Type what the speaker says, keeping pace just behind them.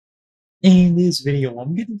In this video,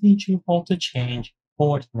 I'm going to teach you how to change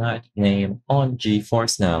Fortnite name on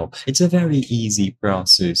Geforce now. It's a very easy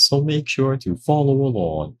process, so make sure to follow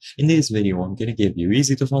along. In this video, I'm going to give you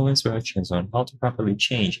easy to follow instructions on how to properly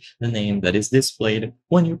change the name that is displayed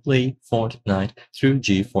when you play Fortnite through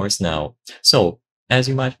Geforce now. So, as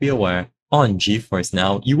you might be aware, on Geforce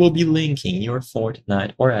Now, you will be linking your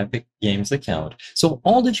Fortnite or Epic Games account. So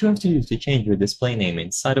all that you have to do to change your display name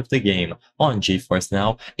inside of the game on Geforce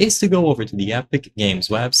Now is to go over to the Epic Games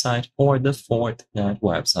website or the Fortnite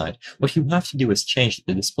website. What you have to do is change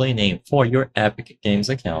the display name for your Epic Games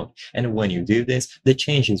account. And when you do this, the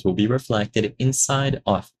changes will be reflected inside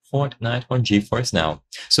of Fortnite on Geforce Now.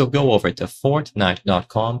 So go over to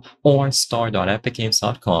Fortnite.com or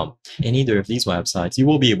star.epicgames.com. In either of these websites, you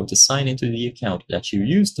will be able to sign into the account that you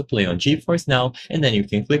used to play on Geforce Now, and then you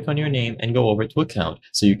can click on your name and go over to account.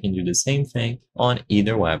 So you can do the same thing on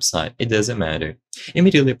either website. It doesn't matter.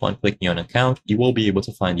 Immediately upon clicking on account, you will be able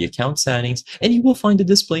to find the account settings and you will find the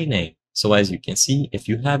display name. So as you can see, if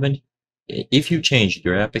you changed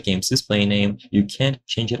your Epic Games display name, you can't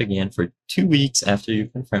change it again for 2 weeks after you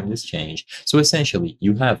confirm this change. So essentially,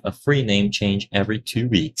 you have a free name change every 2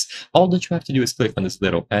 weeks. All that you have to do is click on this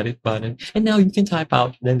little edit button, and now you can type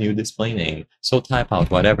out the new display name. So type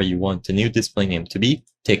out whatever you want the new display name to be.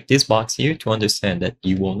 Tick this box here to understand that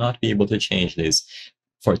you will not be able to change this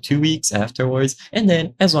for 2 weeks afterwards, and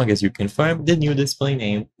then as long as you confirm, the new display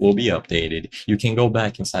name will be updated. You can go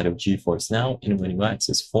back inside of Geforce Now, and when you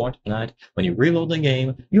access Fortnite, when you reload the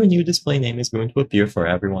game, your new display name is going to appear for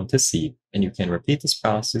everyone to see. And you can repeat this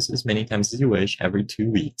process as many times as you wish every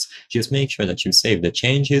 2 weeks. Just make sure that you save the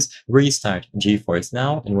changes, restart Geforce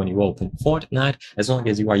Now, and when you open Fortnite, as long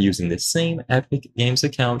as you are using the same Epic Games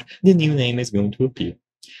account, the new name is going to appear.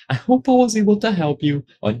 I hope I was able to help you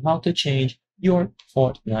on how to change your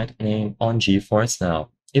Fortnite name on Geforce Now.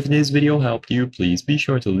 If this video helped you, please be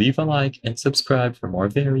sure to leave a like and subscribe for more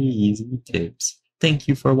very easy tips. Thank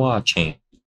you for watching.